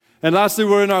And lastly,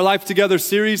 we're in our Life Together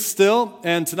series still.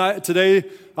 And today,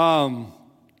 I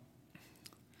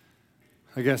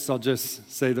guess I'll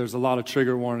just say there's a lot of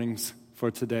trigger warnings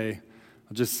for today.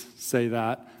 I'll just say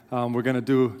that. We're going to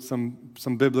do some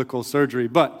biblical surgery.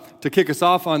 But to kick us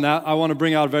off on that, I want to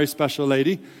bring out a very special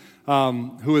lady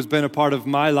who has been a part of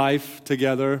my life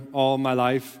together, all my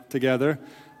life together.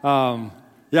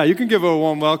 Yeah, you can give her a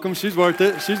warm welcome. She's worth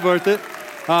it. She's worth it.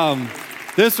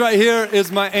 This right here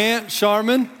is my Aunt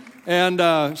Charmin.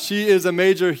 And she is a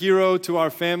major hero to our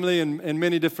family in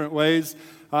many different ways.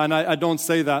 And I don't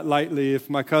say that lightly. If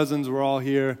my cousins were all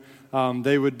here,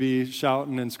 they would be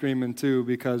shouting and screaming too,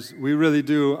 because we really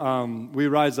do. We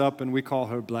rise up and we call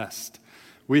her blessed.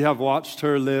 We have watched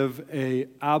her live a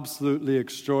absolutely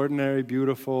extraordinary,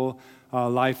 beautiful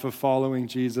life of following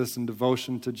Jesus and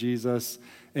devotion to Jesus.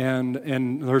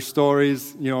 And her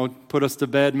stories, put us to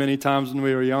bed many times when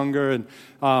we were younger.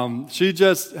 And she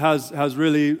just has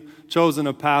really chosen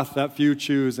a path that few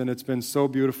choose, and it's been so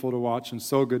beautiful to watch and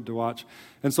so good to watch.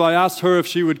 And so I asked her if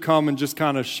she would come and just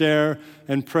kind of share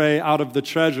and pray out of the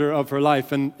treasure of her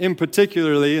life. And in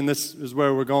particularly, and this is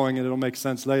where we're going, and it'll make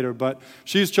sense later, but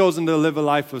she's chosen to live a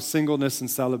life of singleness and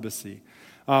celibacy.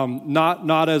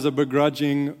 Not as a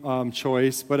begrudging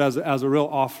choice, but as a real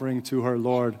offering to her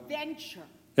Lord.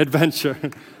 Adventure.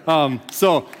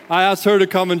 So I asked her to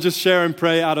come and just share and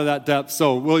pray out of that depth.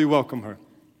 So will you welcome her?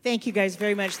 Thank you guys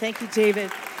very much. Thank you,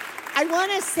 David. I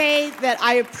want to say that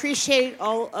I appreciate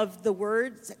all of the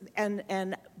words,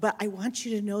 but I want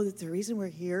you to know that the reason we're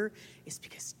here is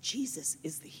because Jesus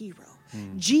is the hero.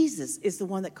 Jesus is the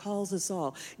one that calls us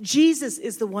all. Jesus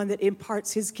is the one that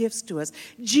imparts his gifts to us.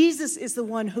 Jesus is the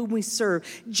one whom we serve.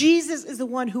 Jesus is the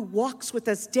one who walks with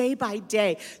us day by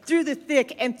day, through the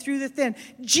thick and through the thin.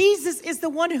 Jesus is the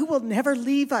one who will never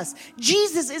leave us.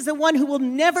 Jesus is the one who will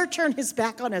never turn his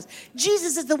back on us.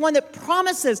 Jesus is the one that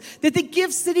promises that the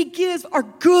gifts that he gives are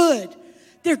good.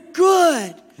 They're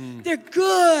good. They're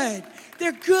good.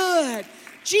 They're good.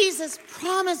 Jesus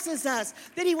promises us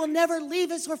that he will never leave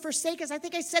us or forsake us. I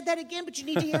think I said that again, but you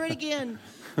need to hear it again.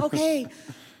 Okay.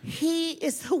 He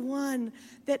is the one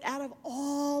that out of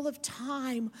all of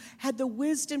time had the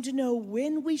wisdom to know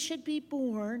when we should be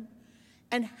born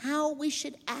and how we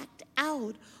should act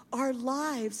out our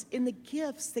lives in the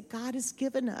gifts that God has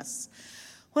given us.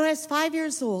 When I was 5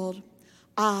 years old,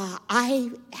 I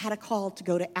had a call to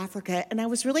go to Africa, and I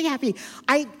was really happy.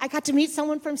 I got to meet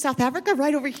someone from South Africa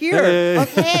right over here. Hey.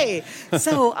 Okay.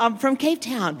 So from Cape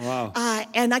Town. Wow.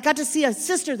 And I got to see a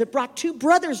sister that brought two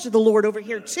brothers to the Lord over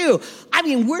here, too. I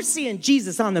mean, we're seeing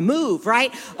Jesus on the move,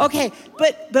 right? Okay.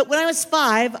 But when I was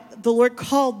 5, the Lord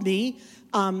called me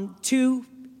to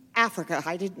Africa.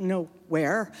 I didn't know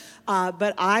where,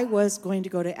 but I was going to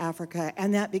go to Africa,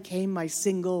 and that became my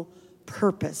single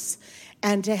purpose.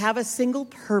 And to have a single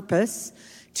purpose,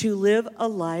 to live a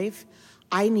life,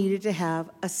 I needed to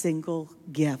have a single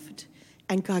gift.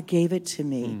 And God gave it to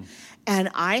me.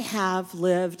 And I have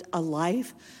lived a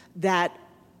life that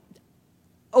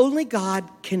only God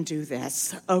can do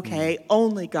this, okay?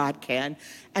 Only God can.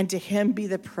 And to him be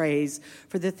the praise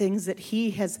for the things that he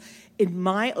has, in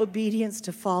my obedience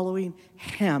to following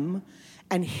him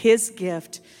and his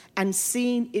gift, and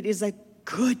seeing it is a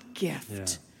good gift.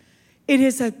 Yeah. It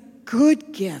is a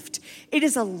good gift. It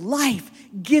is a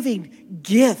life-giving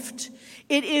gift.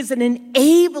 It is an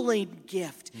enabling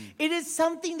gift. It is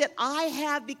something that I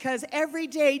have because every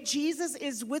day Jesus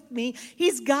is with me.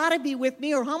 He's got to be with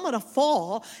me or I'm going to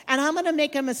fall and I'm going to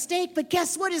make a mistake. But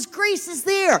guess what? His grace is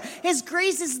there. His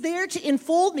grace is there to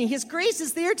enfold me. His grace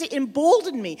is there to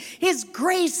embolden me. His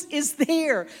grace is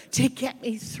there to get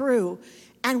me through.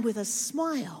 And with a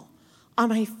smile on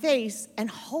my face, and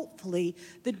hopefully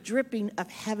the dripping of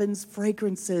heaven's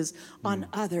fragrances on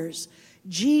others,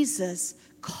 Jesus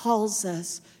calls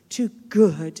us to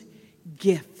good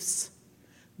gifts.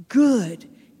 Good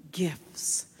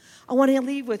gifts. I want to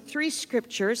leave with 3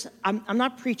 scriptures. I'm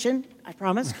not preaching, I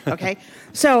promise. Okay.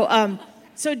 So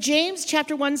James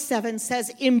chapter 1:7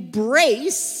 says,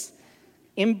 embrace,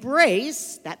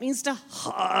 that means to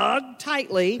hug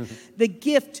tightly, the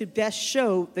gift to best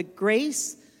show the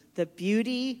grace, the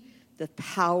beauty, the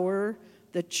power,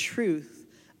 the truth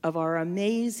of our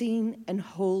amazing and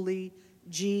holy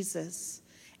Jesus.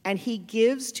 And he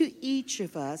gives to each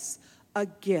of us a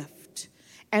gift.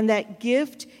 And that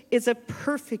gift is a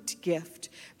perfect gift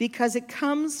because it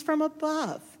comes from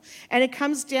above. And it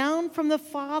comes down from the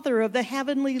Father of the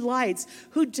heavenly lights,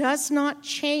 who does not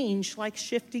change like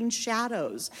shifting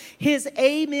shadows. His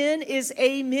amen is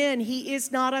amen. He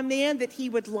is not a man that he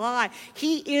would lie.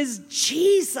 He is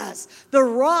Jesus, the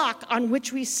rock on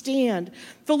which we stand.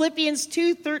 Philippians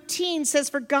 2:13 says,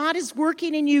 for God is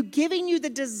working in you, giving you the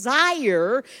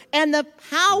desire and the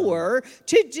power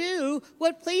to do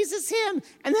what pleases him.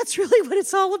 And that's really what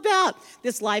it's all about.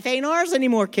 This life ain't ours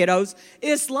anymore, kiddos.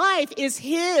 This life is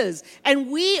his.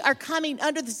 And we are coming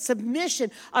under the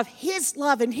submission of his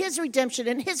love and his redemption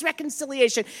and his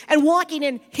reconciliation and walking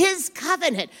in his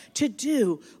covenant to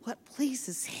do what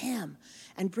pleases him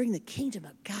and bring the kingdom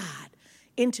of God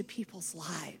into people's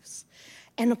lives.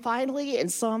 And finally, in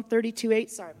Psalm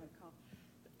 32:8,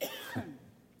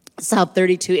 Psalm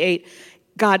 32:8,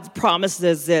 God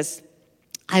promises this: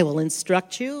 I will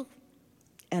instruct you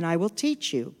and I will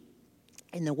teach you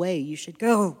in the way you should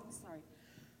go.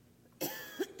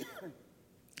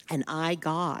 And I,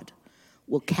 God,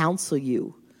 will counsel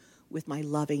you with my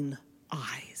loving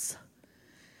eyes.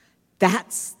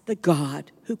 That's the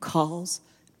God who calls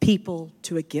people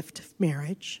to a gift of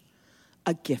marriage,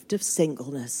 a gift of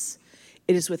singleness.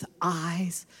 It is with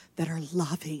eyes that are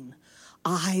loving,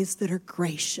 eyes that are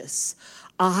gracious,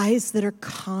 eyes that are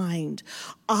kind,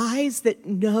 eyes that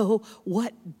know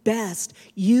what best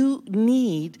you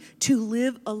need to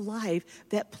live a life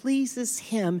that pleases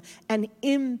him and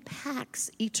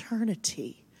impacts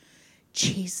eternity.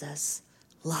 Jesus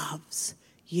loves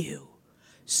you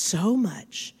so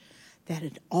much that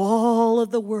in all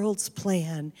of the world's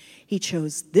plan, he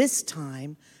chose this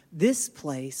time, this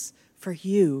place for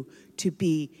you to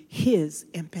be his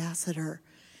ambassador.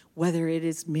 Whether it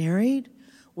is married,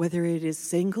 whether it is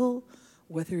single,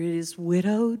 whether it is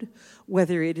widowed,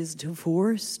 whether it is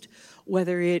divorced,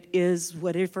 whether it is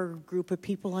whatever group of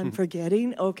people I'm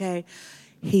forgetting, okay,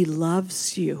 he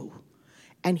loves you.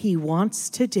 And he wants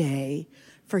today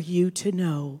for you to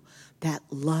know that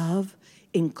love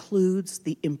includes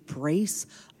the embrace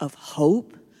of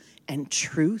hope and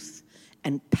truth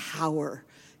and power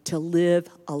to live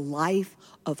a life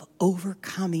of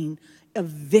overcoming, of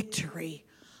victory,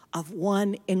 of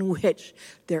one in which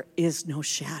there is no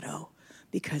shadow,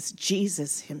 because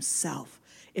Jesus himself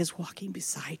is walking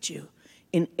beside you,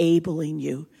 enabling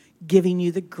you, giving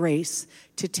you the grace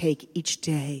to take each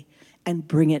day and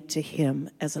bring it to him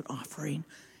as an offering.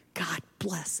 God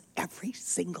bless every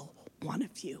single one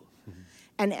of you.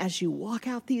 And as you walk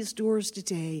out these doors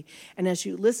today, and as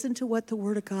you listen to what the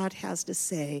Word of God has to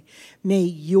say, may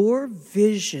your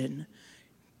vision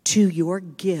to your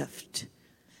gift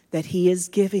that he is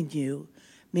giving you,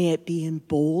 may it be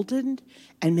emboldened,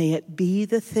 and may it be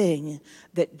the thing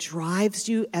that drives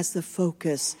you as the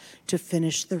focus to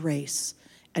finish the race,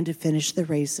 and to finish the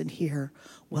race and hear,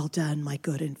 well done, my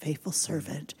good and faithful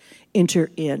servant. Enter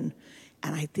in.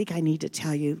 And I think I need to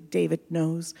tell you, David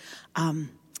knows,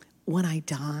 when I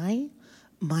die,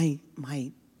 my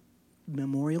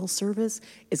memorial service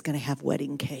is going to have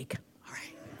wedding cake. All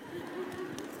right.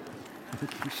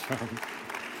 Thank you, Sean.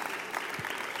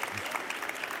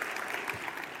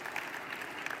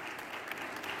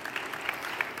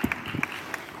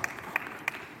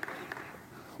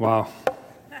 Wow.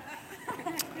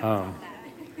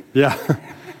 Yeah.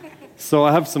 So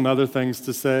I have some other things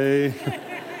to say.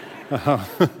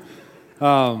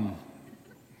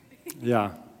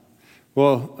 Yeah.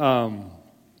 Well,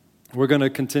 we're going to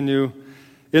continue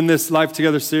in this Life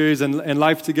Together series, and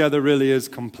Life Together really is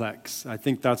complex. I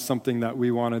think that's something that we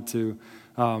wanted to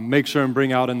make sure and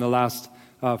bring out in the last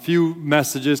few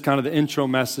messages, kind of the intro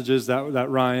messages that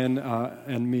Ryan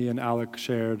and me and Alec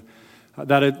shared.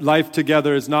 Life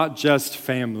Together is not just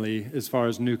family as far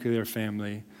as nuclear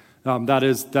family. That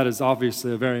is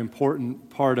obviously a very important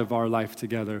part of our life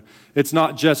together. It's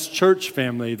not just church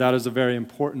family. That is a very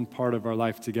important part of our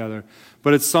life together.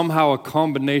 But it's somehow a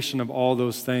combination of all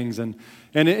those things. And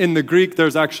in the Greek,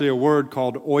 there's actually a word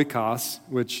called oikos,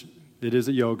 which it is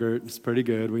a yogurt. It's pretty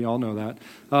good. We all know that.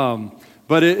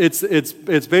 But it's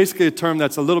basically a term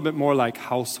that's a little bit more like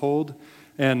household,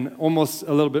 and almost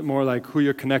a little bit more like who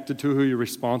you're connected to, who you're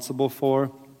responsible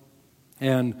for.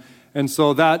 And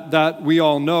so that we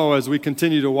all know as we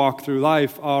continue to walk through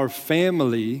life, our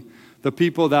family, the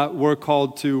people that we're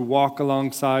called to walk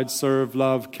alongside, serve,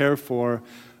 love, care for,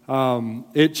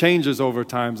 it changes over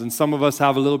times. And some of us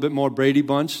have a little bit more Brady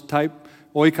Bunch type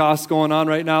oikos going on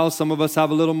right now. Some of us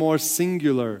have a little more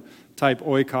singular type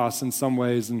oikos in some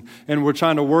ways, and we're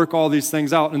trying to work all these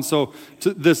things out. And so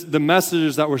the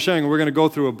messages that we're sharing, we're going to go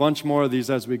through a bunch more of these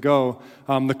as we go,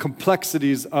 the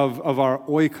complexities of our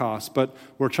oikos, but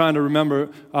we're trying to remember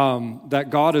that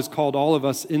God has called all of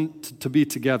us to be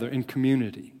together in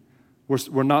community.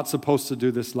 We're not supposed to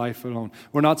do this life alone.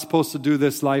 We're not supposed to do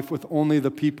this life with only the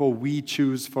people we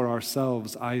choose for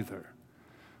ourselves either.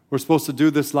 We're supposed to do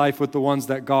this life with the ones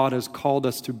that God has called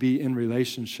us to be in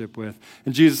relationship with.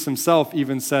 And Jesus himself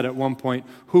even said at one point,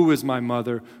 "Who is my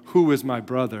mother? Who is my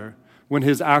brother?" when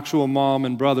his actual mom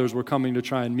and brothers were coming to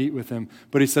try and meet with him.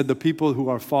 But he said, the people who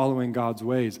are following God's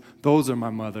ways, those are my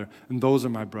mother and those are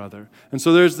my brother. And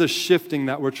so there's this shifting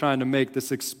that we're trying to make,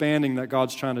 this expanding that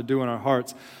God's trying to do in our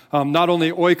hearts. Not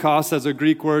only oikos as a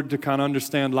Greek word to kind of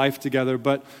understand life together,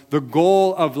 but the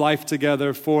goal of life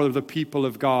together for the people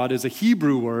of God is a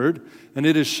Hebrew word, and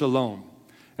it is shalom.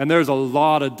 And there's a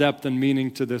lot of depth and meaning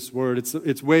to this word.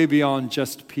 It's way beyond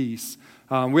just peace.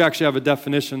 We actually have a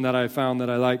definition that I found that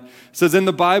I like. It says, in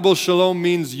the Bible, shalom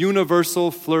means universal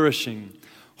flourishing,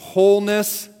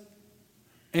 wholeness,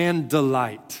 and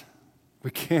delight.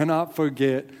 We cannot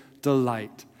forget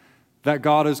delight, that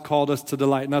God has called us to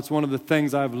delight. And that's one of the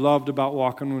things I've loved about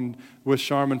walking with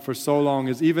Charmin for so long,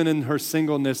 is even in her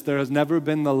singleness, there has never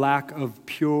been the lack of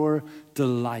pure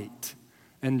delight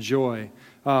and joy.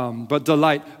 But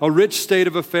delight, a rich state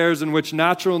of affairs in which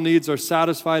natural needs are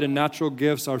satisfied and natural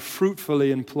gifts are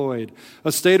fruitfully employed.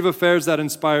 A state of affairs that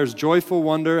inspires joyful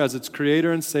wonder as its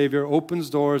creator and savior opens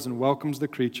doors and welcomes the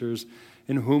creatures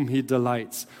in whom he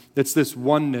delights. It's this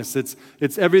oneness.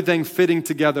 It's everything fitting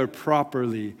together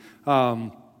properly.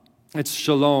 It's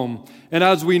shalom. And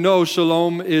as we know,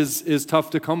 shalom is tough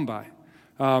to come by.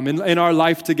 In our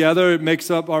life together, it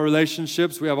makes up our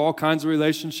relationships. We have all kinds of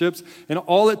relationships. And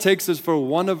all it takes is for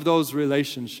one of those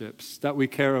relationships that we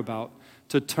care about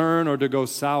to turn or to go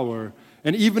sour.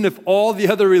 And even if all the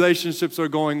other relationships are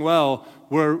going well,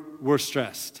 we're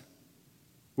stressed.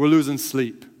 We're losing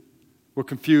sleep. We're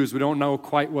confused. We don't know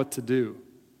quite what to do.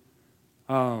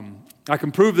 I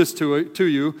can prove this to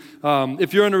you.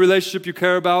 If you're in a relationship you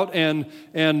care about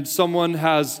and someone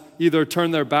has either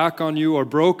turned their back on you or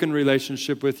broken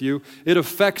relationship with you, it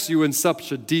affects you in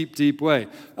such a deep, deep way.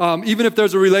 Even if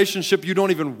there's a relationship you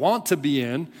don't even want to be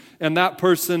in and that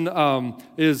person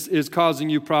is causing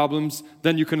you problems,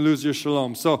 then you can lose your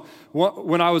shalom. So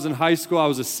when I was in high school, I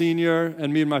was a senior,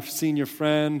 and me and my senior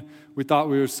friend, we thought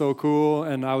we were so cool,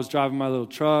 and I was driving my little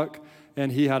truck, and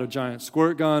he had a giant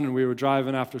squirt gun, and we were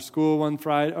driving after school one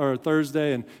Friday or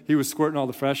Thursday, and he was squirting all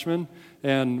the freshmen,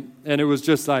 and it was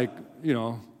just like,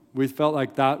 we felt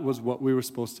like that was what we were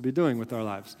supposed to be doing with our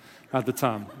lives at the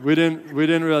time. We didn't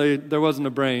really, there wasn't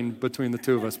a brain between the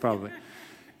two of us probably.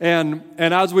 And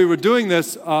as we were doing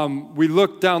this, we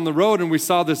looked down the road and we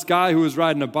saw this guy who was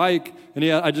riding a bike, and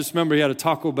I just remember he had a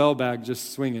Taco Bell bag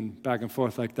just swinging back and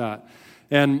forth like that.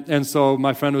 And so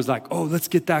my friend was like, oh, let's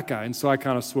get that guy. And so I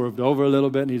kind of swerved over a little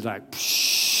bit, and he's like,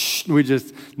 psh, we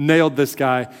just nailed this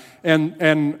guy.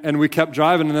 And we kept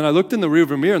driving, and then I looked in the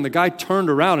rearview mirror, and the guy turned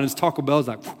around, and his Taco Bell was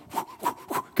like,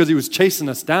 because he was chasing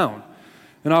us down.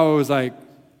 And I was like,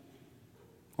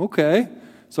 okay.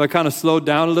 So I kind of slowed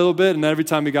down a little bit, and every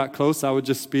time he got close, I would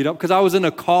just speed up, because I was in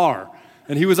a car,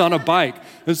 and he was on a bike.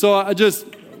 And so I just,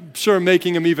 sure,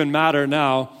 making him even madder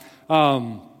now.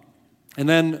 And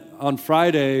then on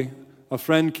Friday, a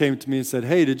friend came to me and said,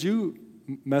 hey, did you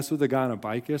mess with a guy on a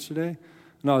bike yesterday?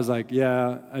 And I was like,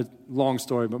 yeah, long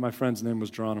story, but my friend's name was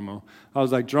Geronimo. I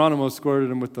was like, Geronimo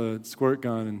squirted him with the squirt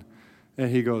gun,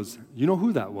 and he goes, you know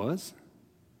who that was?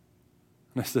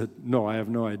 And I said, no, I have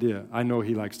no idea. I know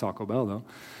he likes Taco Bell,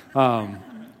 though.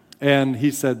 And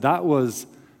he said, that was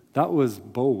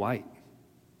Bo White.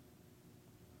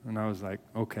 And I was like,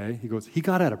 okay. He goes, he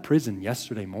got out of prison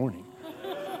yesterday morning.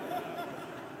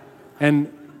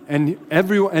 And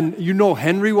you know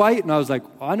Henry White? And I was like,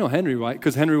 well, I know Henry White,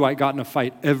 because Henry White got in a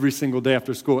fight every single day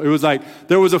after school. It was like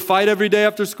there was a fight every day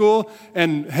after school,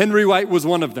 and Henry White was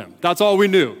one of them. That's all we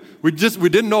knew. We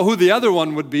didn't know who the other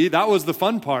one would be. That was the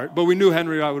fun part, but we knew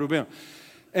Henry White would have been.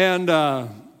 And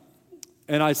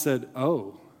I said,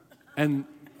 oh. And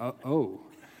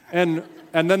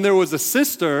then there was a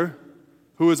sister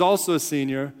who was also a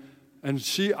senior, and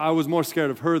I was more scared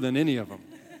of her than any of them.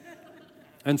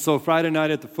 And so Friday night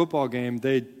at the football game,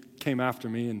 they came after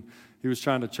me, and he was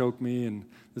trying to choke me, and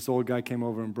this old guy came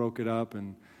over and broke it up.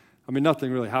 And I mean,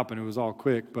 nothing really happened. It was all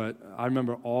quick, but I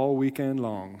remember all weekend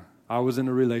long, I was in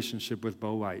a relationship with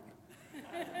Bo White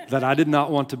that I did not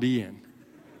want to be in.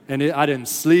 And I didn't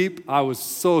sleep. I was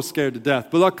so scared to death.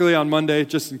 But luckily on Monday,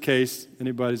 just in case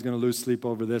anybody's going to lose sleep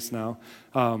over this now,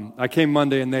 I came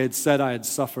Monday, and they had said I had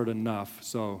suffered enough.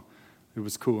 So It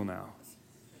was cool now.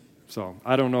 So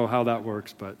I don't know how that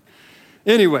works, but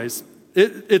anyways,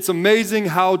 it's amazing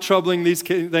how troubling these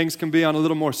things can be. On a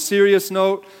little more serious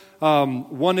note,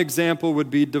 one example would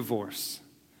be divorce.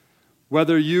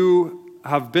 Whether you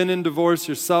have been in divorce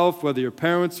yourself, whether your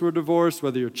parents were divorced,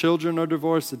 whether your children are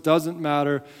divorced, it doesn't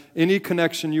matter. Any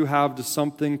connection you have to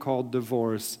something called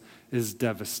divorce is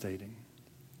devastating.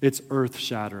 It's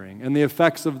earth-shattering. And the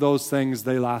effects of those things,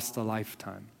 they last a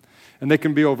lifetime. And they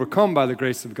can be overcome by the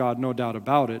grace of God, no doubt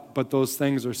about it, but those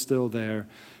things are still there.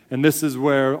 And this is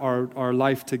where our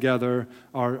life together,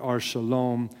 our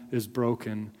shalom is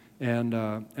broken.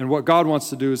 And what God wants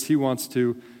to do is He wants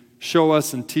to show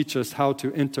us and teach us how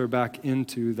to enter back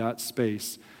into that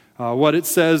space. What it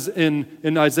says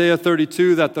in Isaiah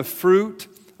 32, that the fruit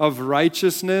of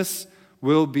righteousness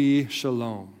will be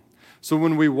shalom. So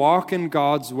when we walk in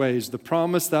God's ways, the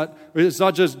promise that it's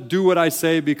not just do what I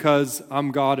say because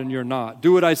I'm God and you're not.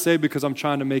 Do what I say because I'm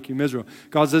trying to make you miserable.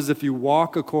 God says if you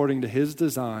walk according to His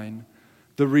design,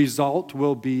 the result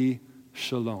will be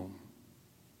shalom.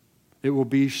 It will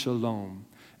be shalom.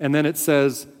 And then it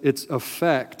says its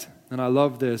effect, and I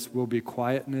love this, will be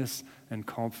quietness and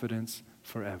confidence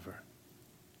forever.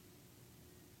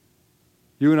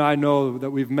 You and I know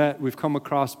that we've come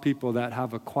across people that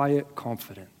have a quiet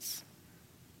confidence.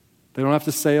 They don't have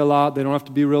to say a lot. They don't have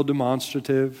to be real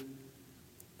demonstrative.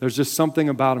 There's just something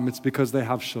about them. It's because they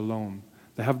have shalom.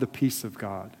 They have the peace of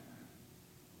God.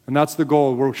 And that's the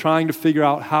goal. We're trying to figure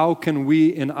out how can we,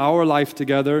 in our life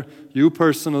together, you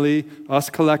personally, us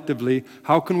collectively,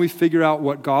 how can we figure out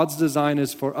what God's design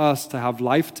is for us to have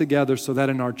life together so that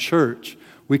in our church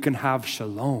we can have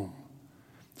shalom.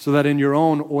 So that in your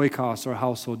own oikos or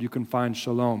household, you can find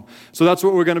shalom. So that's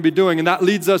what we're going to be doing. And that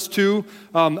leads us to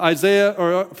Isaiah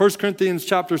or 1 Corinthians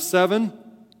chapter 7,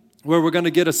 where we're going to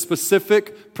get a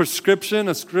specific prescription,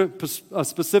 a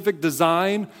specific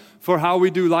design for how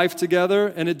we do life together.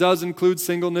 And it does include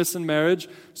singleness and marriage.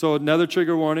 So another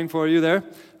trigger warning for you there.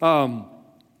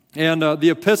 And the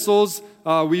epistles,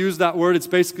 we use that word. It's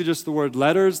basically just the word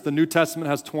letters. The New Testament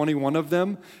has 21 of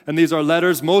them. And these are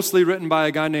letters mostly written by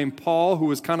a guy named Paul, who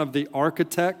was kind of the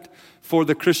architect for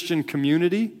the Christian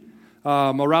community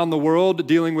around the world,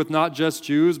 dealing with not just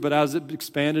Jews, but as it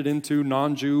expanded into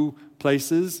non-Jew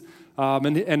places.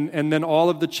 And then all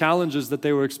of the challenges that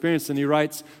they were experiencing. He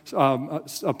writes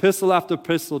epistle after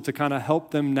epistle to kind of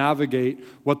help them navigate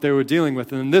what they were dealing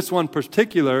with. And in this one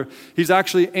particular, he's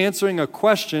actually answering a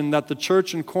question that the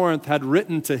church in Corinth had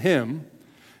written to him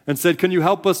and said, can you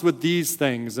help us with these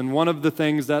things? And one of the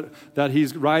things that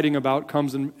he's writing about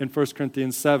comes in 1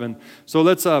 Corinthians 7. So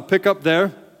let's pick up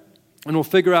there and we'll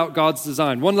figure out God's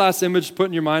design. One last image to put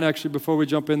in your mind actually before we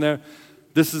jump in there.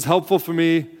 This is helpful for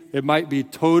me. It might be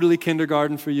totally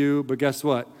kindergarten for you, but guess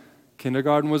what?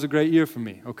 Kindergarten was a great year for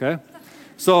me, okay?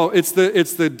 So it's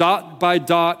the dot by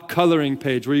dot coloring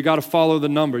page where you got to follow the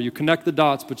number. You connect the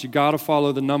dots, but you got to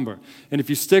follow the number. And if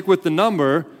you stick with the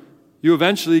number, you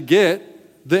eventually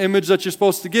get the image that you're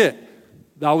supposed to get.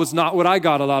 That was not what I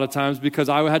got a lot of times because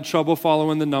I had trouble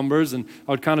following the numbers and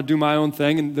I would kind of do my own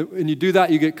thing. And you do that,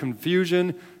 you get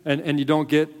confusion and you don't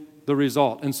get the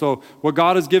result. And so what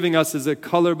God is giving us is a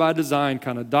color by design,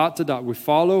 kind of dot to dot. We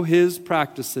follow His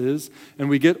practices and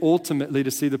we get ultimately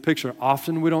to see the picture.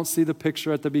 Often we don't see the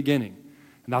picture at the beginning.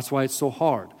 And that's why it's so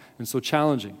hard and so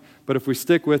challenging. But if we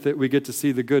stick with it, we get to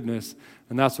see the goodness.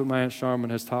 And that's what my Aunt Charmin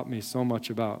has taught me so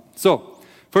much about. So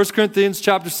 1 Corinthians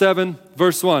chapter 7,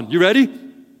 verse 1. You ready?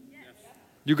 Yes.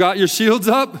 You got your shields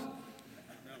up?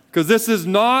 Because this is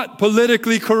not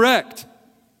politically correct.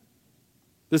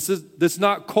 This is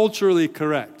not culturally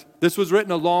correct. This was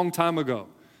written a long time ago.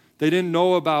 They didn't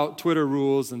know about Twitter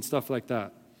rules and stuff like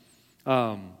that.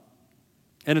 And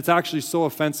it's actually so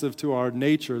offensive to our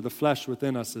nature, the flesh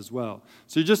within us as well.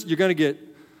 So you're going to get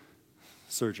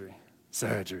surgery.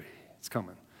 Surgery. It's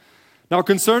coming. Now,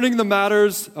 concerning the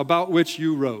matters about which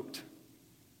you wrote.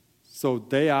 So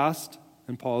they asked,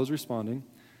 and Paul is responding,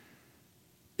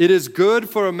 it is good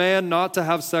for a man not to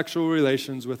have sexual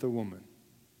relations with a woman.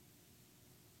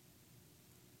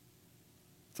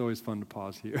 It's always fun to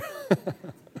pause here.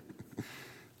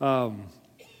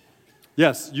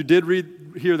 Yes, you did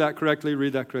hear that correctly,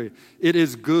 read that correctly. It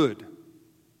is good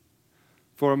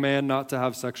for a man not to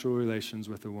have sexual relations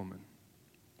with a woman.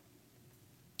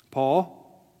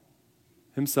 Paul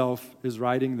himself is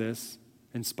writing this,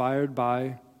 inspired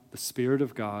by the Spirit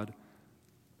of God,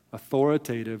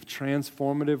 authoritative,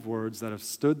 transformative words that have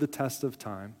stood the test of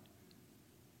time,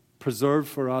 preserved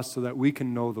for us so that we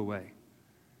can know the way.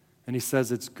 And he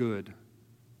says it's good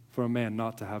for a man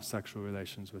not to have sexual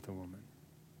relations with a woman.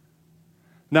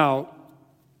 Now,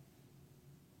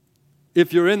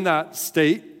 if you're in that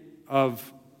state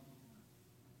of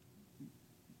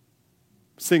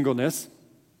singleness,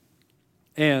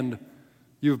 and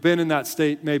you've been in that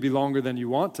state maybe longer than you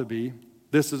want to be,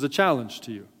 this is a challenge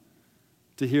to you,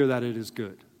 to hear that it is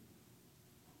good.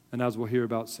 And as we'll hear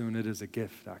about soon, it is a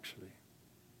gift, actually.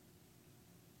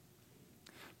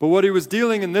 But what he was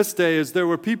dealing in this day is there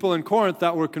were people in Corinth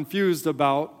that were confused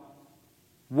about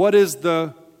what is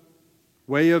the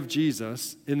way of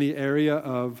Jesus in the area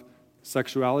of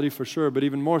sexuality for sure, but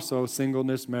even more so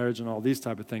singleness, marriage, and all these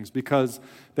type of things, because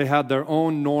they had their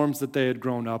own norms that they had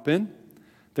grown up in.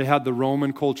 They had the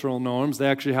Roman cultural norms. They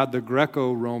actually had the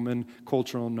Greco-Roman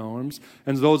cultural norms.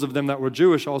 And those of them that were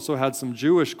Jewish also had some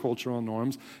Jewish cultural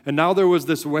norms. And now there was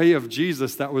this way of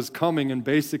Jesus that was coming and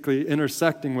basically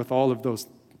intersecting with all of those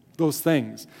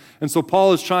things. And so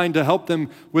Paul is trying to help them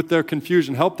with their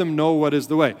confusion, help them know what is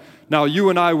the way. Now, you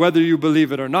and I, whether you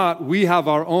believe it or not, we have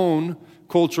our own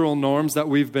cultural norms that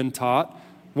we've been taught.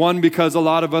 One, because a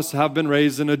lot of us have been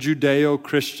raised in a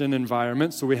Judeo-Christian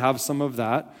environment, so we have some of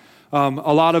that.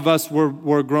 A lot of us were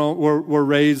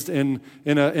raised in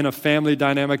a family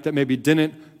dynamic that maybe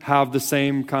didn't have the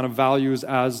same kind of values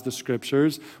as the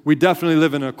Scriptures. We definitely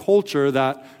live in a culture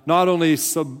that not only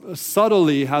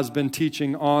subtly has been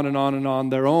teaching on and on and on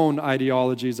their own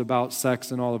ideologies about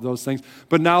sex and all of those things,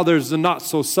 but now there's a not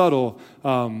so subtle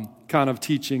kind of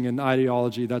teaching and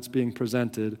ideology that's being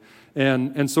presented.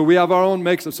 And so we have our own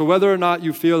mix-up. So whether or not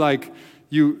you feel like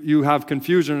you have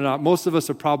confusion or not, most of us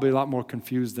are probably a lot more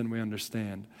confused than we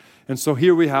understand. And so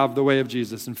here we have the way of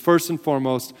Jesus. And first and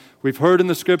foremost, we've heard in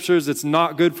the Scriptures it's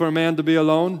not good for a man to be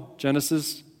alone,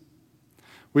 Genesis.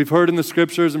 We've heard in the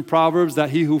Scriptures and Proverbs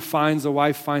that he who finds a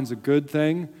wife finds a good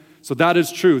thing. So that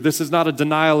is true. This is not a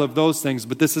denial of those things,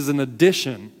 but this is an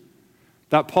addition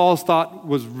that Paul thought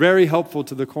was very helpful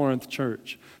to the Corinth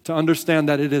church, to understand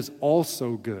that it is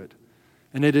also good,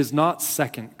 and it is not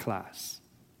second class.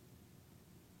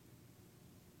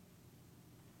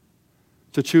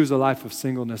 To choose a life of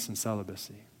singleness and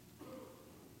celibacy.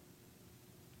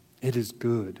 It is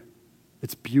good.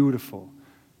 It's beautiful.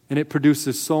 And it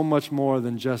produces so much more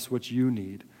than just what you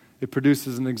need. It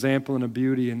produces an example and a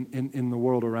beauty in the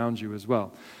world around you as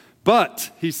well.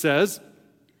 But, he says,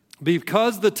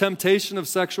 because the temptation of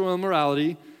sexual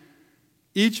immorality,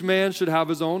 each man should have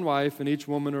his own wife and each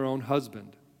woman her own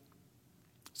husband.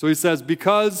 So he says,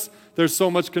 because there's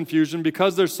so much confusion,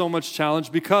 because there's so much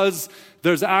challenge, because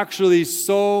there's actually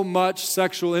so much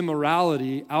sexual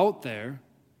immorality out there,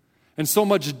 and so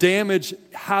much damage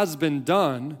has been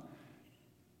done,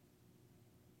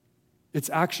 it's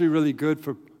actually really good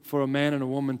for a man and a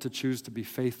woman to choose to be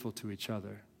faithful to each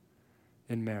other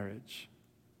in marriage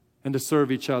and to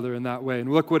serve each other in that way.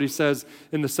 And look what he says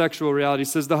in the sexual reality. He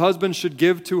says, the husband should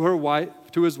give to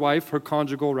his wife her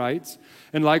conjugal rights,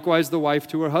 and likewise the wife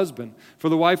to her husband. For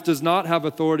the wife does not have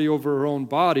authority over her own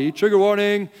body, trigger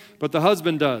warning, but the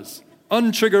husband does.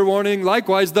 Untrigger warning,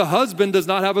 likewise the husband does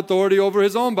not have authority over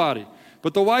his own body,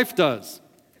 but the wife does.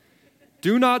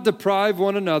 Do not deprive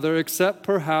one another, except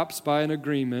perhaps by an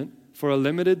agreement for a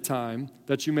limited time,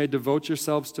 that you may devote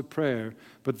yourselves to prayer,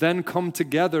 but then come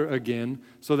together again,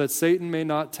 so that Satan may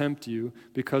not tempt you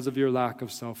because of your lack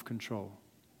of self-control.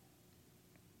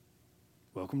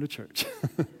 Welcome to church.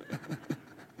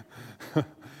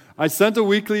 I sent a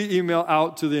weekly email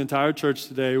out to the entire church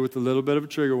today with a little bit of a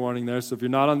trigger warning there, so if you're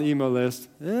not on the email list,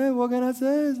 what can I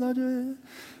say? It's not your...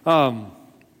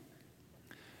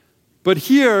 But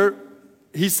here,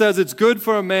 he says it's good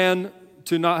for a man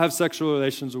to not have sexual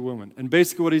relations with women. And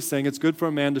basically what he's saying, it's good for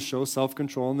a man to show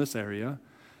self-control in this area.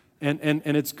 And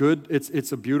it's good,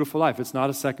 it's a beautiful life. It's not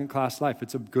a second-class life.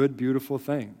 It's a good, beautiful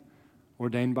thing,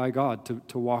 ordained by God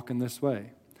to walk in this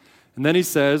way. And then he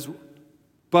says,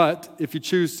 but if you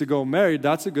choose to go married,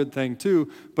 that's a good thing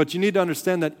too. But you need to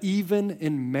understand that even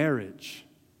in marriage,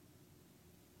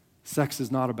 sex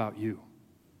is not about you.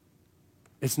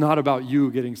 It's not about you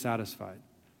getting satisfied.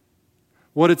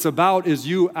 What it's about is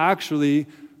you actually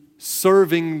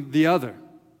serving the other.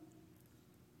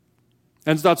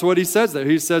 And that's what he says there.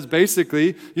 He says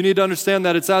basically, you need to understand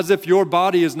that it's as if your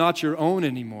body is not your own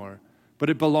anymore, but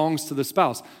it belongs to the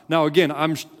spouse. Now again,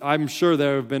 I'm sure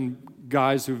there have been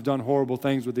guys who've done horrible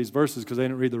things with these verses because they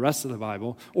didn't read the rest of the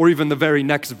Bible, or even the very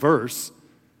next verse.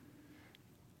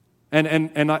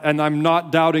 And I'm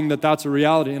not doubting that that's a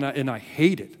reality, and I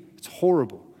hate it. It's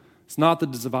horrible. It's not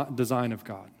the design of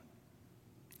God.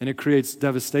 And it creates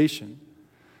devastation.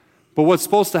 But what's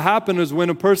supposed to happen is when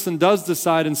a person does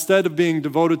decide, instead of being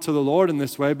devoted to the Lord in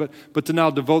this way, but to now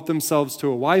devote themselves to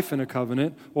a wife in a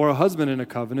covenant or a husband in a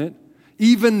covenant,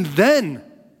 even then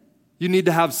you need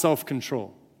to have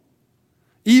self-control.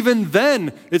 Even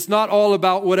then, it's not all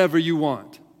about whatever you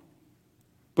want.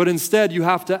 But instead, you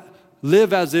have to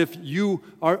live as if you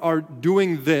are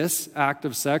doing this act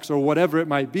of sex or whatever it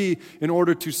might be in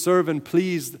order to serve and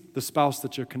please the spouse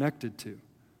that you're connected to.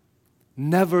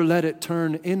 Never let it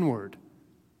turn inward.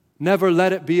 Never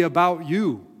let it be about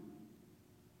you.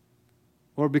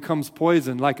 Or it becomes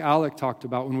poison, like Alec talked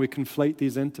about when we conflate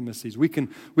these intimacies. We can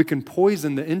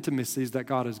poison the intimacies that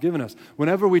God has given us.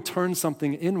 Whenever we turn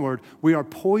something inward, we are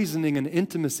poisoning an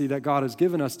intimacy that God has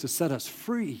given us to set us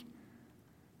free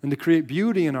and to create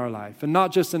beauty in our life. And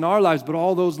not just in our lives, but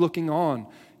all those looking on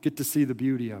get to see the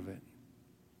beauty of it.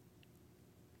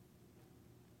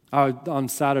 On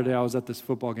Saturday, I was at this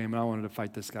football game, and I wanted to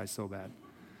fight this guy so bad.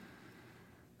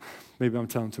 Maybe I'm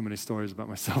telling too many stories about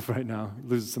myself right now,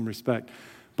 losing some respect.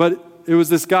 But it was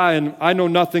this guy, and I know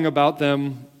nothing about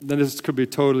them. Then this could be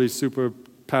totally super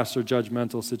pastor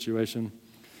judgmental situation.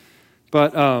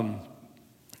 But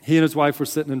he and his wife were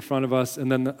sitting in front of us,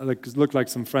 and then it looked like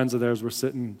some friends of theirs were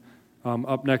sitting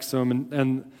up next to him.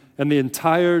 And the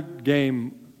entire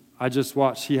game, I just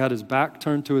watched. He had his back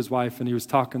turned to his wife, and he was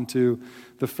talking to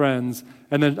the friends.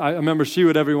 And then I remember she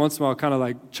would every once in a while kind of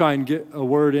like try and get a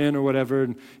word in or whatever.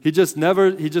 And he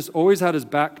just always had his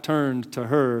back turned to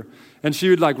her. And she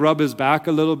would like rub his back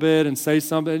a little bit and say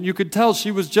something. And you could tell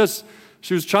she was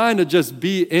trying to just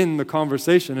be in the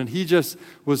conversation. And he just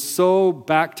was so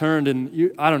back turned. And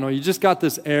you just got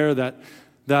this air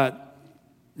that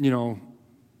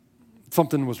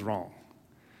something was wrong.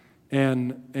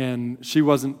 And she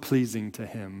wasn't pleasing to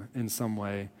him in some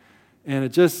way. And it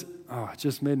just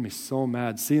made me so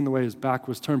mad, seeing the way his back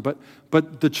was turned.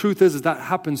 But the truth is that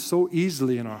happens so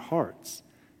easily in our hearts,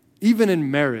 even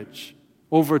in marriage,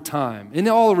 over time, in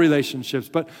all relationships.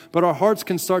 But our hearts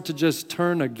can start to just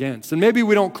turn against. And maybe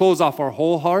we don't close off our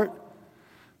whole heart,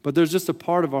 but there's just a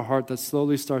part of our heart that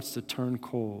slowly starts to turn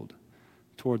cold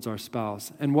towards our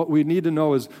spouse. And what we need to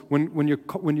know is when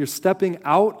you're stepping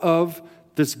out of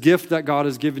this gift that God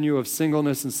has given you of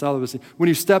singleness and celibacy, when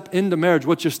you step into marriage,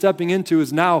 what you're stepping into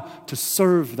is now to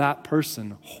serve that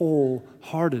person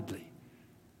wholeheartedly.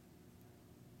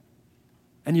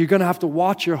 And you're going to have to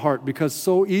watch your heart, because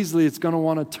so easily it's going to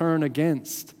want to turn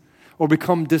against or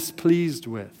become displeased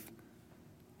with.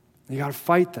 You got to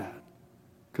fight that,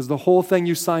 because the whole thing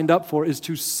you signed up for is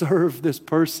to serve this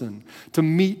person, to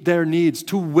meet their needs,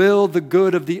 to will the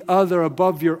good of the other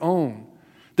above your own.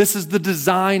 This is the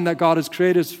design that God has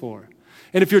created us for.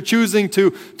 And if you're choosing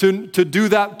to do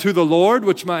that to the Lord,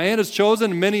 which my aunt has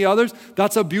chosen and many others,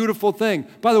 that's a beautiful thing.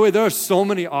 By the way, there are so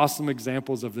many awesome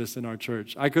examples of this in our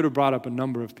church. I could have brought up a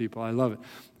number of people. I love it.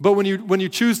 But when you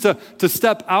choose to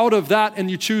step out of that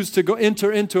and you choose to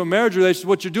enter into a marriage relationship,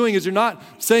 what you're doing is you're not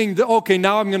saying, okay,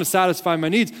 now I'm going to satisfy my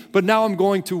needs, but now I'm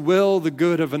going to will the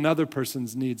good of another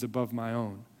person's needs above my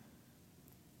own.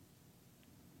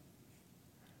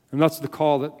 And that's the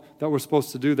call that we're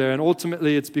supposed to do there. And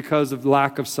ultimately, it's because of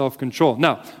lack of self-control.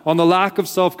 Now, on the lack of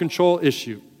self-control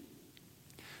issue,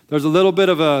 there's a little bit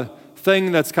of a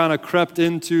thing that's kind of crept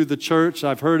into the church.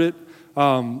 I've heard it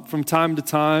from time to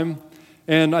time.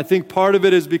 And I think part of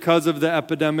it is because of the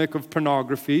epidemic of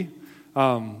pornography.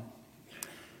 I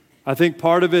think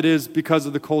part of it is because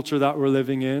of the culture that we're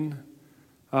living in.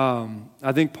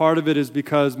 I think part of it is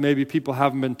because maybe people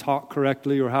haven't been taught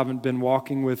correctly or haven't been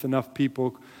walking with enough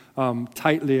people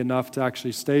tightly enough to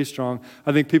actually stay strong.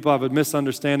 I think people have a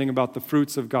misunderstanding about the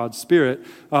fruits of God's Spirit.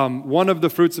 One of the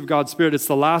fruits of God's Spirit, it's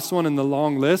the last one in the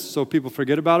long list, so people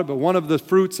forget about it, but one of the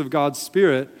fruits of God's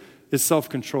Spirit is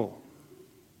self-control.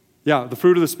 Yeah, the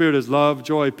fruit of the Spirit is love,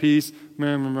 joy, peace. We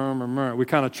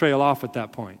kind of trail off at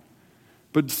that point.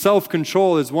 But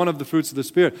self-control is one of the fruits of the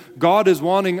Spirit. God is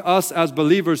wanting us as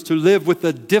believers to live with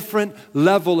a different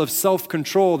level of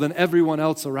self-control than everyone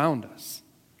else around us.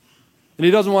 And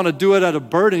He doesn't want to do it at a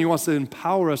burden. He wants to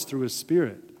empower us through His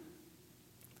Spirit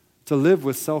to live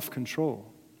with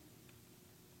self-control.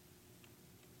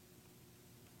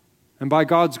 And by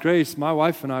God's grace, my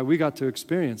wife and I, we got to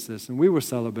experience this. And we were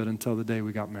celibate until the day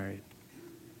we got married.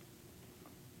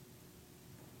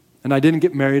 And I didn't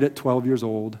get married at 12 years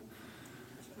old.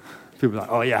 People are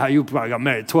like, oh yeah, how you probably got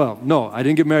married at 12. No, I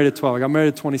didn't get married at 12. I got married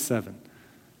at 27.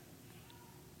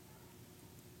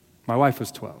 My wife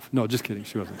was 12. No, just kidding.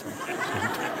 She wasn't 12.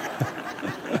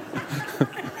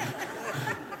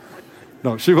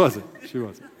 No, she wasn't. She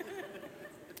wasn't.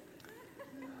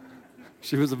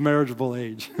 She was of marriageable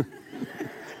age.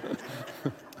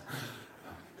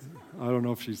 I don't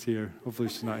know if she's here. Hopefully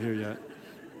she's not here yet.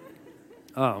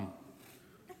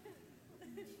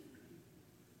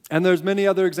 And there's many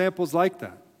other examples like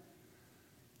that.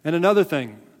 And another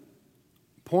thing,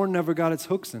 porn never got its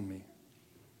hooks in me.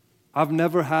 I've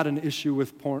never had an issue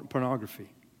with pornography,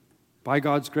 by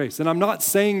God's grace. And I'm not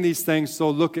saying these things, so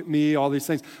look at me, all these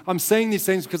things. I'm saying these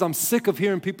things because I'm sick of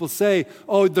hearing people say,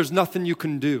 oh, there's nothing you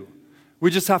can do.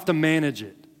 We just have to manage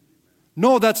it.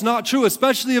 No, that's not true,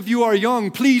 especially if you are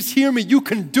young. Please hear me. You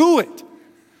can do it.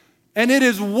 And it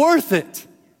is worth it.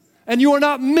 And you are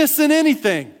not missing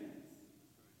anything.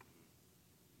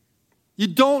 You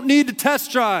don't need to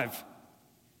test drive.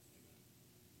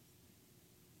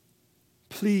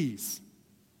 Please,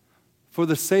 for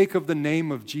the sake of the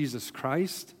name of Jesus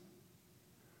Christ,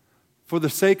 for the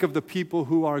sake of the people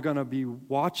who are going to be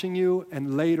watching you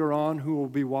and later on who will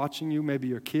be watching you, maybe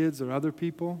your kids or other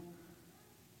people,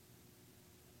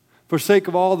 for sake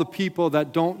of all the people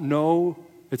that don't know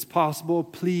it's possible,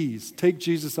 please take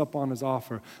Jesus up on his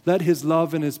offer. Let his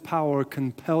love and his power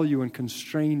compel you and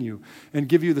constrain you and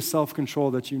give you the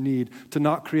self-control that you need to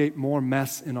not create more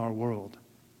mess in our world,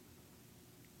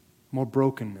 more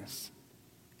brokenness.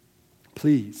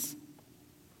 Please.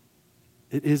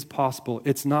 It is possible.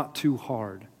 It's not too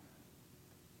hard.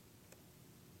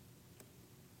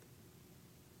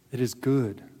 It is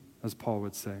good, as Paul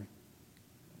would say.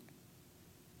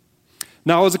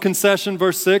 Now, as a concession,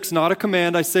 verse 6, not a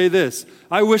command, I say this.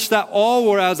 I wish that all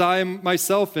were as I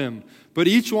myself am, but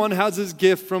each one has his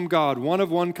gift from God, one of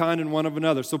one kind and one of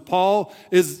another. So Paul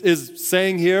is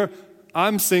saying here,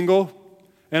 I'm single,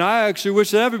 and I actually wish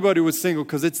that everybody was single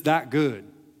because it's that good.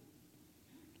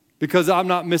 Because I'm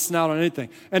not missing out on anything.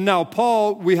 And now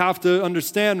Paul, we have to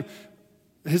understand,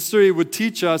 history would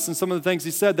teach us, and some of the things he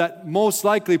said, that most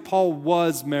likely Paul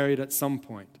was married at some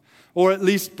point, or at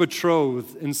least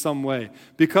betrothed in some way.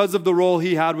 Because of the role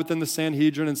he had within the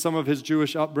Sanhedrin and some of his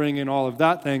Jewish upbringing and all of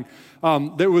that thing,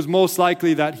 it was most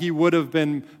likely that he would have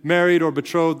been married or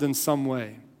betrothed in some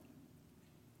way.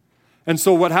 And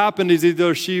so what happened is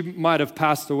either she might have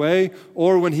passed away,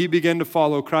 or when he began to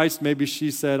follow Christ, maybe she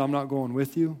said, I'm not going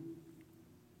with you.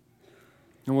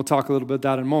 And we'll talk a little bit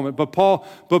about that in a moment. But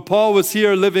Paul was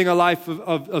here living a life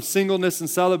of singleness and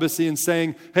celibacy and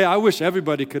saying, hey, I wish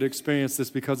everybody could experience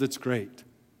this because it's great.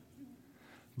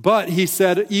 But he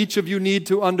said, each of you need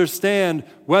to understand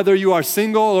whether you are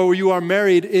single or you are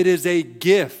married, it is a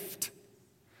gift.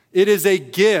 It is a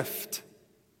gift.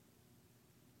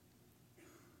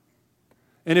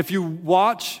 And if you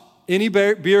watch any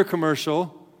beer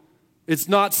commercial, it's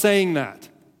not saying that.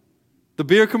 The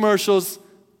beer commercials,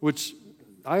 which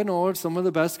I know are some of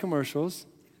the best commercials,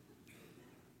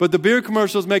 but the beer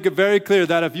commercials make it very clear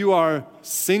that if you are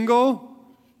single,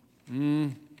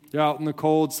 you're out in the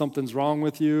cold, something's wrong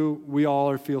with you, we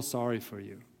all feel sorry for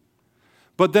you.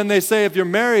 But then they say if you're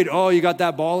married, oh, you got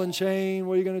that ball and chain,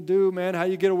 what are you going to do, man? How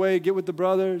you get away, get with the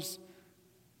brothers?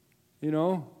 You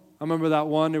know? I remember that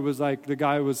one, it was like the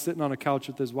guy was sitting on a couch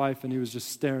with his wife and he was just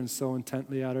staring so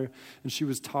intently at her and she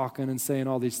was talking and saying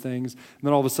all these things. And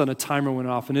then all of a sudden a timer went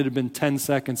off and it had been 10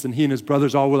 seconds and he and his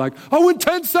brothers all were like, I went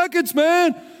 10 seconds,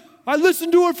 man. I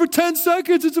listened to her for 10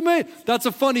 seconds. It's amazing. That's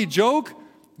a funny joke,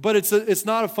 but it's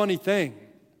not a funny thing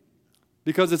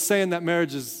because it's saying that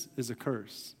marriage is a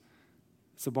curse.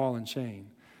 It's a ball and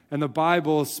chain. And the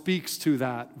Bible speaks to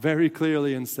that very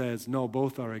clearly and says, no,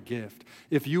 both are a gift.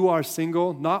 If you are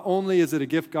single, not only is it a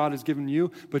gift God has given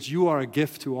you, but you are a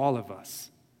gift to all of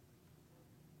us.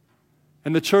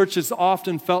 And the church has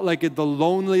often felt like it's the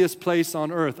loneliest place on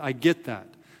earth. I get that.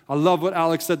 I love what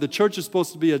Alex said. The church is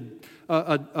supposed to be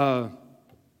what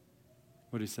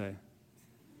do you say?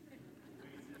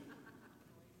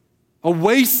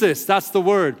 Oasis, that's the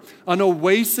word. An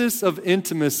oasis of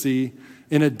intimacy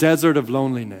in a desert of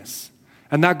loneliness.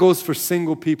 And that goes for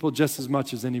single people just as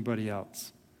much as anybody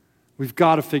else. We've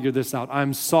got to figure this out.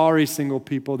 I'm sorry, single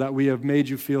people, that we have made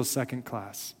you feel second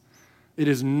class. It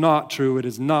is not true. It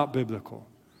is not biblical.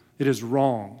 It is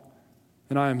wrong.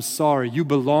 And I am sorry. You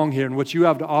belong here, and what you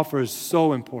have to offer is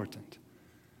so important.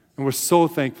 And we're so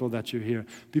thankful that you're here.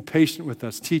 Be patient with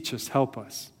us. Teach us. Help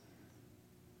us.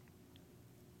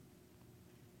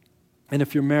 And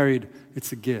if you're married,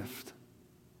 it's a gift.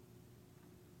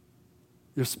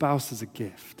 Your spouse is a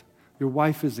gift. Your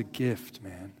wife is a gift,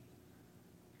 man.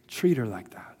 Treat her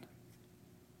like that.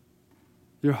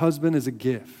 Your husband is a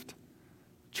gift.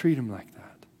 Treat him like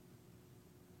that.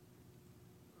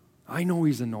 I know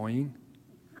he's annoying,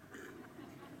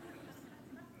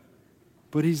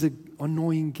 but he's an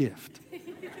annoying gift.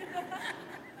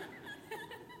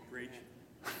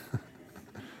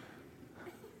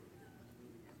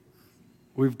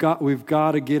 We've got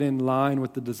to get in line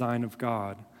with the design of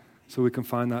God so we can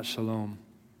find that shalom.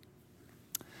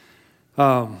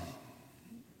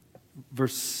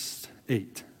 Verse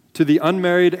 8. To the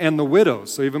unmarried and the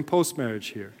widows, so even post-marriage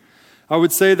here. I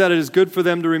would say that it is good for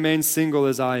them to remain single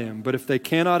as I am. But if they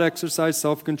cannot exercise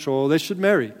self-control, they should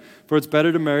marry. For it's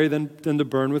better to marry than to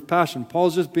burn with passion.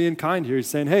 Paul's just being kind here. He's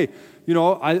saying, hey,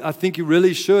 I think you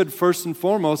really should first and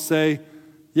foremost say,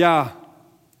 yeah,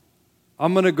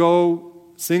 I'm going to go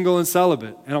single and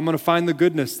celibate, and I'm going to find the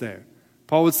goodness there.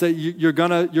 Paul would say you're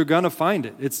gonna find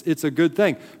it. It's a good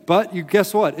thing. But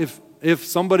guess what? If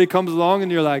somebody comes along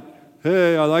and you're like,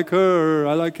 hey, I like her, or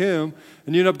I like him,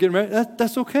 and you end up getting married,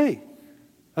 that's okay.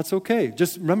 That's okay.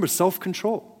 Just remember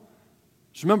self-control.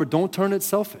 Just remember, don't turn it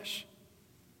selfish.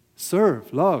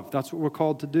 Serve, love. That's what we're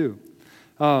called to do.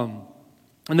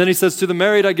 And then he says, to the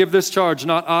married I give this charge,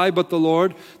 not I, but the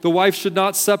Lord. The wife should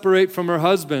not separate from her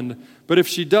husband, but if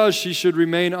she does, she should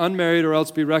remain unmarried or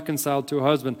else be reconciled to her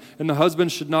husband. And the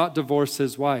husband should not divorce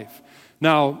his wife.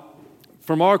 Now,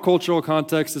 from our cultural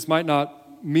context, this might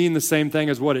not mean the same thing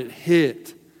as what it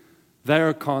hit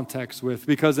their context with,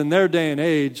 because in their day and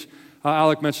age,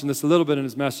 Alec mentioned this a little bit in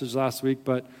his message last week,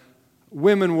 but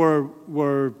women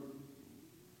were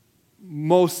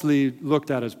mostly looked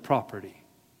at as property.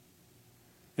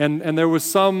 And there was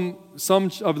some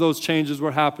of those changes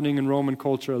were happening in Roman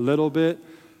culture a little bit,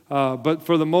 but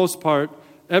for the most part,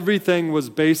 everything was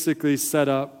basically set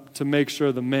up to make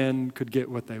sure the men could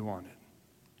get what they wanted.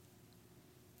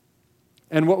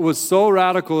 And what was so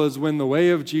radical is when the way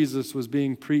of Jesus was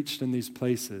being preached in these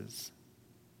places,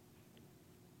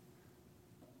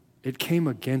 it came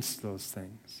against those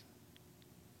things.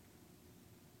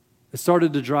 It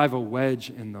started to drive a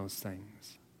wedge in those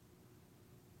things.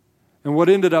 And what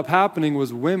ended up happening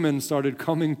was women started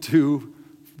coming to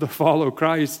the follow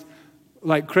Christ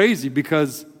like crazy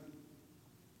because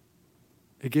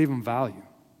it gave them value.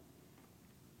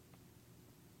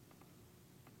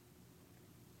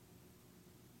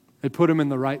 It put them in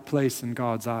the right place in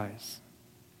God's eyes.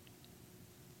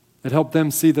 It helped them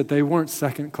see that they weren't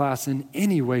second class in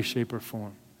any way, shape, or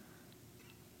form.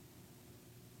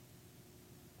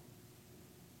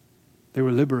 They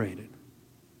were liberated.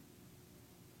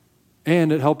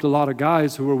 And it helped a lot of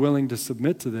guys who were willing to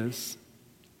submit to this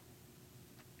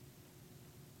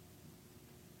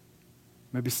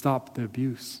maybe stop the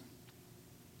abuse.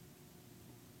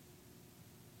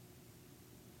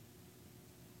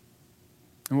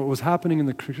 And what was happening in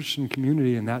the Christian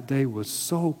community in that day was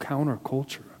so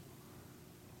counterculture.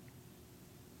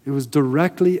 It was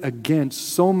directly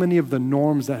against so many of the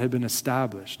norms that had been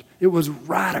established. It was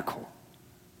radical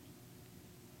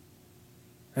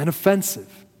and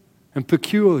offensive and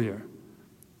peculiar.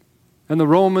 And the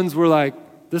Romans were like,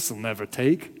 this will never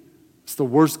take. It's the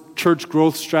worst church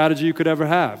growth strategy you could ever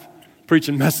have,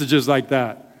 preaching messages like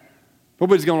that.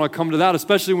 Nobody's going to want to come to that,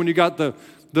 especially when you got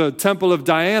the temple of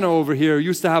Diana over here.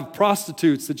 Used to have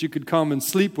prostitutes that you could come and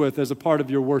sleep with as a part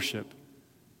of your worship.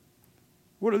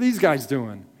 What are these guys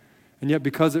doing? And yet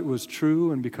because it was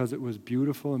true and because it was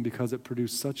beautiful and because it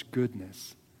produced such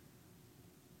goodness,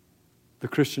 the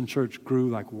Christian church grew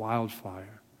like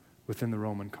wildfire within the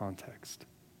Roman context.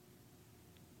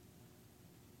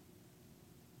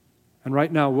 And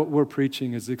right now, what we're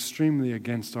preaching is extremely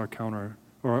against our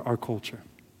culture.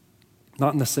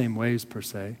 Not in the same ways, per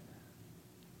se.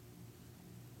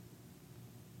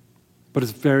 But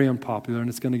it's very unpopular, and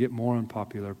it's going to get more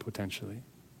unpopular, potentially.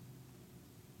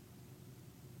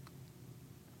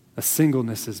 A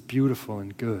singleness is beautiful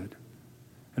and good.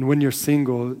 And when you're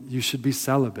single, you should be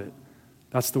celibate.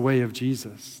 That's the way of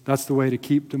Jesus. That's the way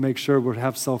to make sure we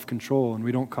have self-control and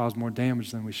we don't cause more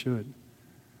damage than we should.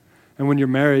 And when you're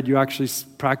married, you actually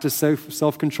practice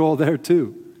self-control there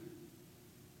too.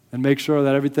 And make sure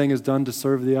that everything is done to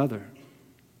serve the other.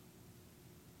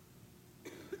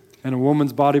 And a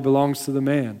woman's body belongs to the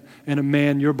man. And a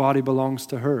man, your body belongs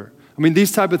to her. I mean,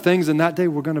 these type of things in that day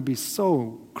were going to be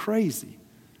so crazy.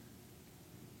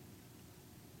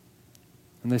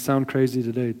 And they sound crazy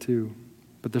today too.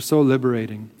 But they're so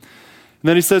liberating. And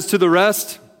then he says, to the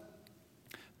rest,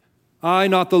 I,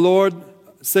 not the Lord,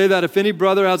 say that if any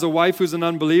brother has a wife who's an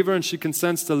unbeliever and she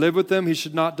consents to live with them, he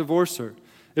should not divorce her.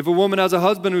 If a woman has a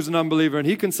husband who's an unbeliever and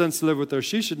he consents to live with her,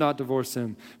 she should not divorce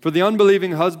him. For the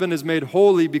unbelieving husband is made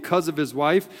holy because of his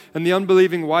wife, and the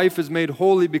unbelieving wife is made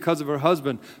holy because of her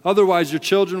husband. Otherwise your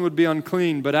children would be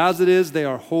unclean, but as it is, they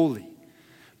are holy.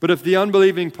 But if the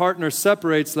unbelieving partner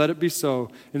separates, let it be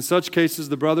so. In such cases,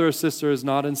 the brother or sister is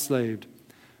not enslaved.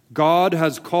 God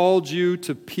has called you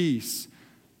to peace.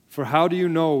 For how do you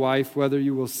know, wife, whether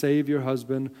you will save your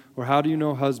husband? Or how do you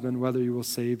know, husband, whether you will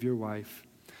save your wife?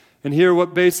 And here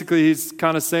what basically he's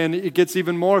kind of saying, it gets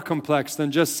even more complex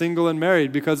than just single and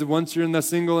married. Because once you're in the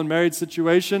single and married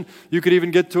situation, you could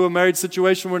even get to a married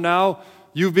situation where now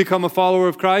you've become a follower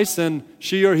of Christ and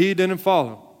she or he didn't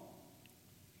follow.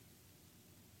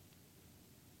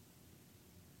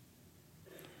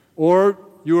 Or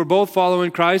you were both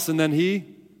following Christ and then he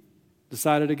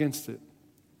decided against it,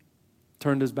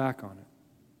 turned his back on it.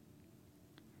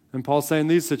 And Paul's saying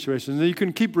these situations, and you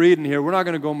can keep reading here. We're not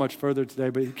going to go much further today,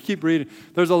 but you keep reading.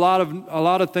 There's a lot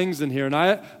of things in here. And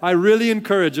I really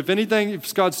encourage, if anything,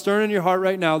 if God's stirring in your heart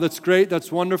right now, that's great, that's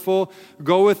wonderful.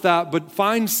 Go with that, but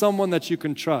find someone that you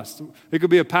can trust. It could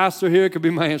be a pastor here, it could be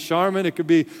my Aunt Charmin, it could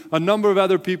be a number of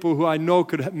other people who I know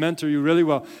could mentor you really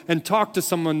well. And talk to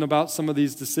someone about some of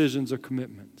these decisions or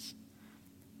commitments.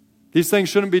 These things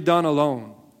shouldn't be done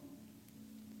alone.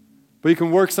 But you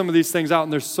can work some of these things out,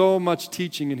 and there's so much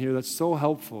teaching in here that's so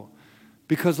helpful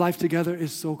because life together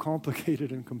is so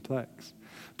complicated and complex.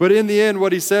 But in the end,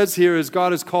 what he says here is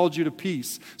God has called you to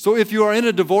peace. So if you are in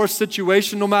a divorce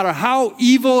situation, no matter how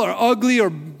evil or ugly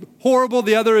or horrible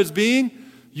the other is being,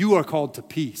 you are called to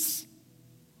peace.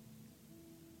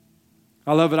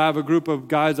 I love it. I have a group of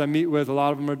guys I meet with. A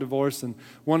lot of them are divorced, and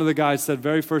one of the guys said,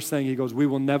 very first thing, he goes, we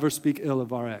will never speak ill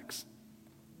of our ex.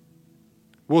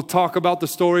 We'll talk about the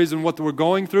stories and what we're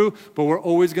going through, but we're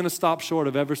always going to stop short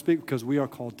of ever speaking because we are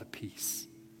called to peace.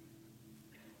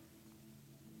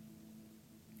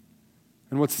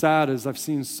 And what's sad is I've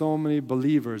seen so many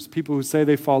believers, people who say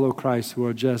they follow Christ, who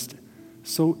are just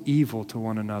so evil to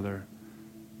one another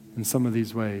in some of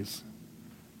these ways.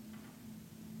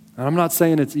 And I'm not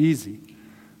saying it's easy.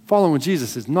 Following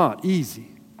Jesus is not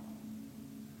easy.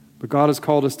 But God has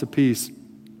called us to peace.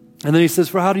 And then he says,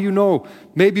 for how do you know?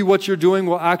 Maybe what you're doing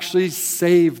will actually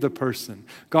save the person.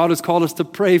 God has called us to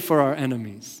pray for our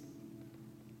enemies.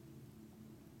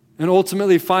 And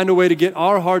ultimately find a way to get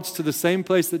our hearts to the same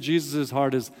place that Jesus'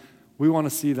 heart is. We want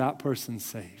to see that person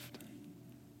saved.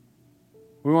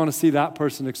 We want to see that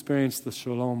person experience the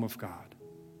shalom of God.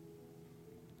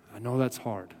 I know that's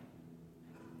hard.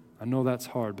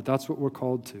 But that's what we're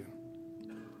called to.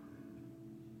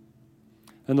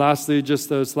 And lastly, just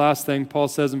this last thing, Paul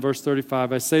says in verse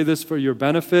 35, I say this for your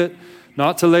benefit,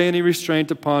 not to lay any restraint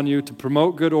upon you, to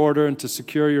promote good order and to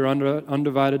secure your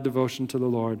undivided devotion to the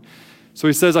Lord. So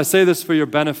he says, I say this for your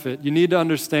benefit. You need to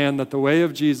understand that the way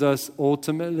of Jesus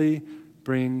ultimately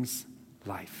brings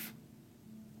life.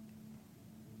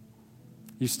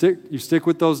 You stick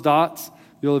with those dots,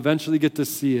 you'll eventually get to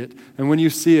see it. And when you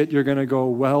see it, you're going to go,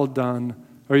 well done.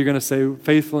 Or you're going to say,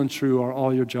 faithful and true are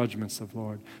all your judgments of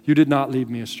Lord. You did not lead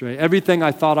me astray. Everything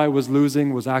I thought I was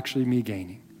losing was actually me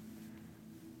gaining.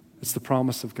 It's the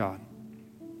promise of God.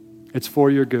 It's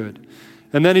for your good.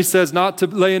 And then he says not to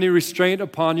lay any restraint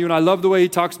upon you. And I love the way he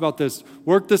talks about this.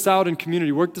 Work this out in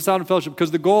community. Work this out in fellowship.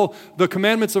 Because the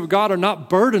commandments of God are not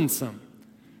burdensome.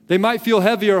 They might feel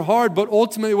heavy or hard, but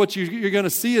ultimately what you're going to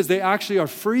see is they actually are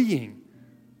freeing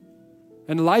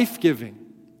and life-giving.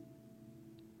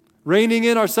 Reining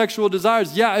in our sexual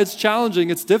desires, yeah, it's challenging,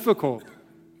 it's difficult.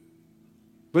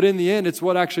 But in the end, it's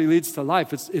what actually leads to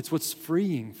life. It's what's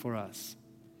freeing for us.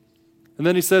 And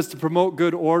then he says to promote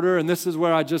good order, and this is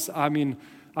where I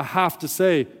have to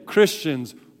say,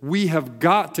 Christians, we have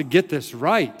got to get this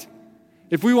right.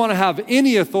 If we want to have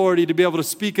any authority to be able to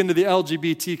speak into the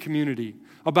LGBT community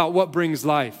about what brings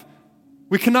life,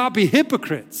 we cannot be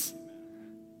hypocrites.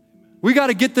 We got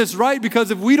to get this right, because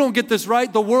if we don't get this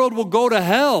right, the world will go to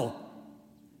hell.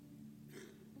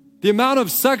 The amount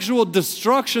of sexual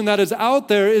destruction that is out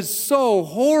there is so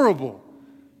horrible.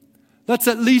 Let's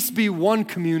at least be one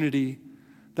community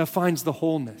that finds the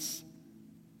wholeness,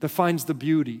 that finds the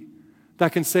beauty,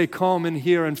 that can say, come in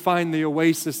here and find the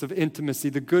oasis of intimacy,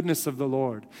 the goodness of the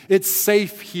Lord. It's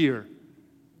safe here.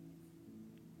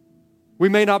 We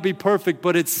may not be perfect,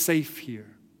 but it's safe here.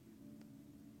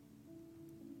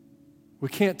 We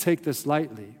can't take this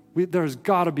lightly. There's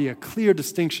got to be a clear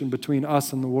distinction between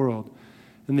us and the world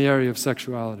in the area of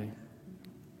sexuality.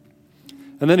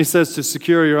 And then he says to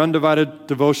secure your undivided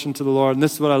devotion to the Lord. And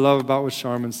this is what I love about what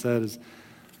Charmin said is,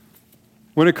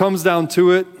 when it comes down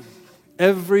to it,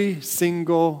 every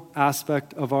single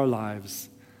aspect of our lives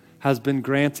has been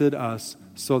granted us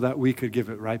so that we could give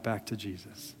it right back to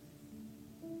Jesus.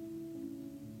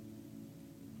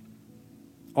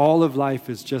 All of life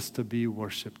is just to be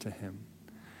worship to Him.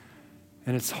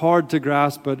 And it's hard to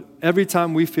grasp, but every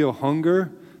time we feel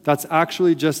hunger, that's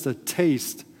actually just a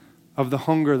taste of the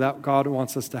hunger that God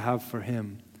wants us to have for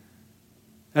Him.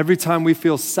 Every time we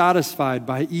feel satisfied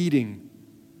by eating,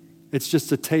 it's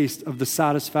just a taste of the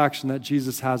satisfaction that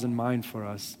Jesus has in mind for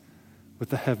us with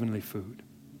the heavenly food.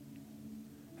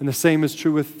 And the same is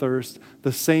true with thirst.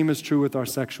 The same is true with our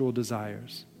sexual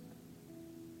desires.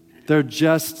 They're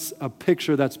just a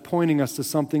picture that's pointing us to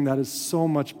something that is so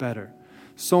much better,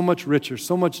 so much richer,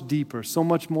 so much deeper, so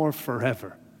much more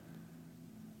forever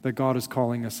that God is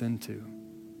calling us into.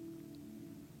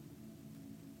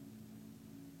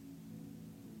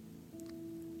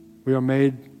 We are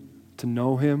made to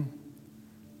know him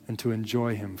and to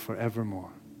enjoy him forevermore.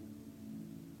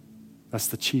 That's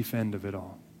the chief end of it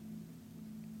all.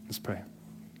 Let's pray.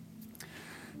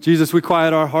 Jesus, we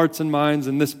quiet our hearts and minds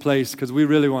in this place because we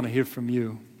really want to hear from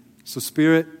you. So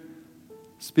Spirit,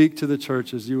 speak to the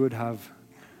church as you would have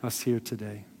us here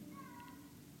today.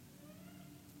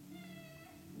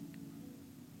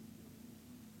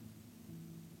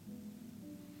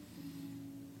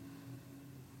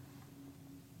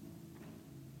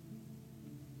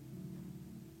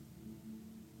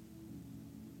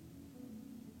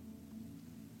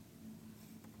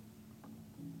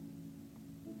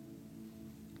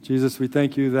 Jesus, we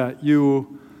thank you that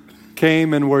you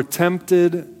came and were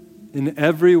tempted in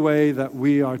every way that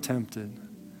we are tempted,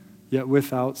 yet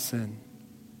without sin.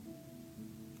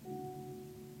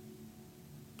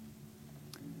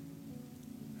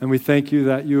 And we thank you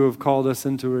that you have called us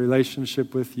into a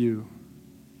relationship with you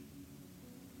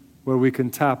where we can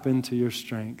tap into your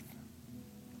strength.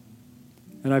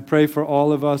 And I pray for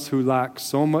all of us who lack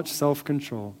so much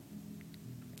self-control,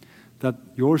 that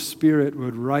your Spirit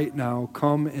would right now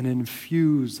come and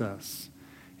infuse us,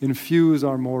 infuse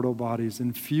our mortal bodies,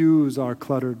 infuse our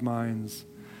cluttered minds,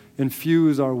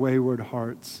 infuse our wayward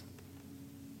hearts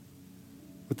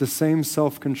with the same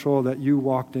self-control that you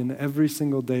walked in every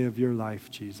single day of your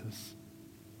life, Jesus.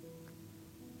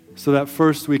 So that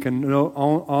first we can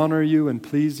honor you and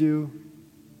please you,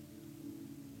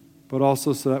 but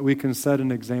also so that we can set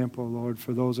an example, Lord,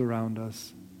 for those around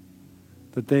us,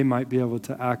 that they might be able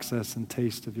to access and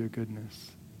taste of your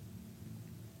goodness.